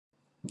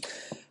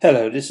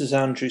Hello, this is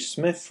Andrew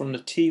Smith from the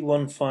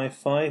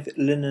T155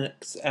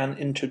 Linux and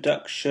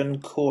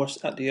Introduction course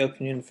at the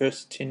Open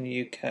University in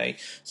the UK.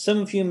 Some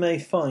of you may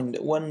find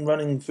that when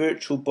running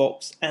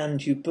VirtualBox and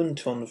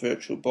Ubuntu on the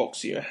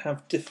VirtualBox you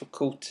have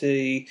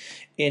difficulty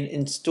in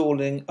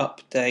installing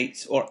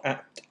updates or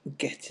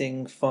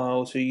apt-getting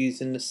files or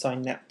using the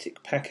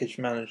Synaptic package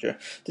manager.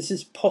 This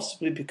is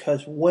possibly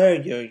because where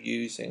you're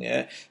using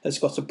it has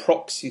got a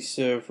proxy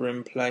server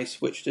in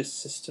place which this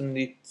system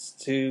needs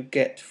to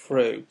get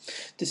through.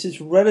 This is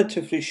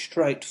relatively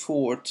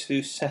straightforward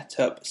to set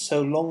up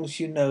so long as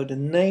you know the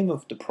name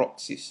of the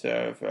proxy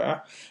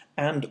server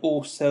and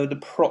also the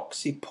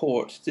proxy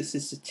port. This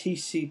is the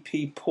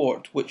TCP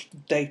port which the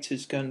data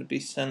is going to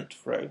be sent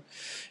through.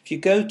 If you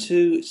go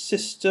to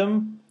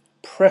System,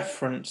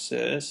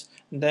 Preferences,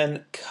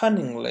 then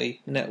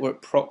cunningly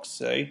Network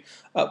Proxy,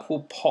 up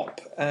will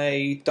pop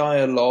a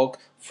dialog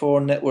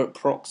for network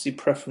proxy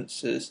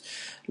preferences.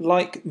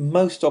 Like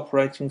most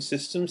operating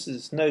systems, it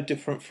is no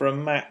different for a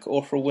Mac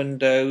or for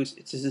Windows.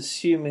 It is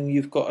assuming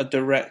you've got a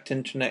direct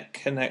internet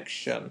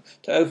connection.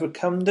 To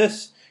overcome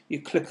this,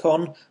 you click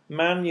on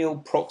Manual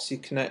Proxy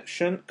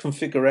Connection,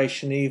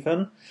 Configuration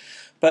even.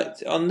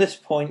 But on this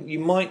point, you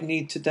might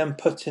need to then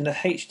put in a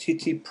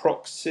HTTP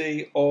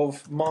proxy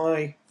of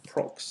my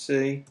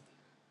proxy,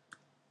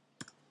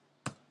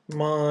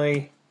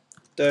 my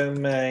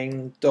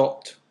domain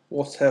dot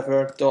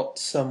whatever dot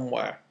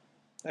somewhere.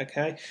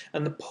 Okay,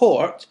 and the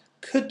port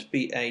could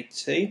be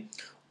 80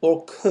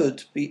 or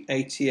could be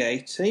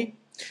 8080,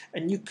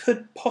 and you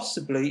could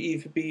possibly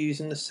either be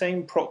using the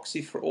same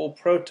proxy for all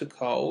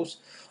protocols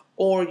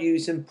or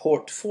using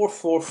port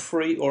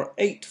 443 or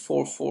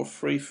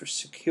 8443 for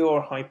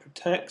secure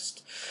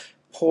hypertext,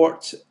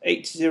 port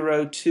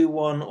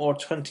 8021 or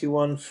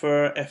 21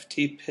 for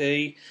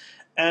FTP,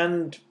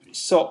 and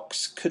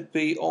SOCs could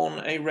be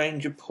on a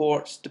range of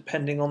ports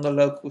depending on the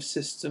local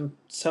system.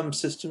 Some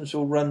systems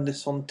will run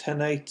this on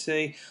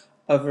 1080,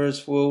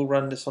 others will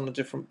run this on a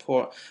different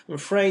port. I'm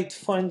afraid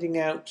finding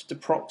out the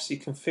proxy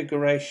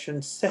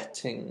configuration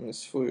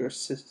settings for your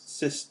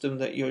system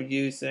that you're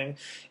using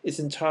is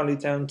entirely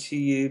down to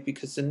you,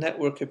 because the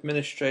network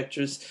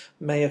administrators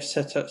may have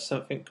set up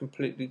something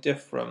completely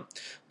different.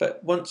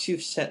 But once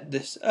you've set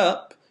this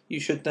up, you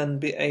should then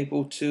be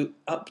able to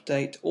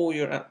update all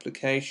your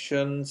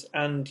applications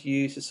and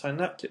use a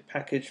Synaptic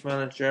package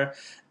manager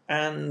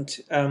and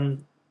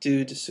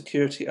do the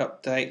security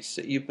updates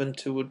that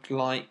Ubuntu would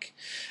like.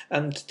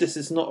 And this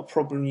is not a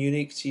problem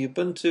unique to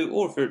Ubuntu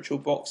or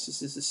VirtualBox.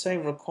 This is the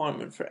same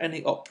requirement for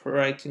any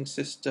operating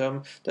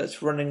system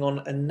that's running on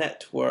a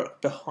network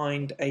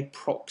behind a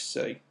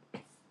proxy.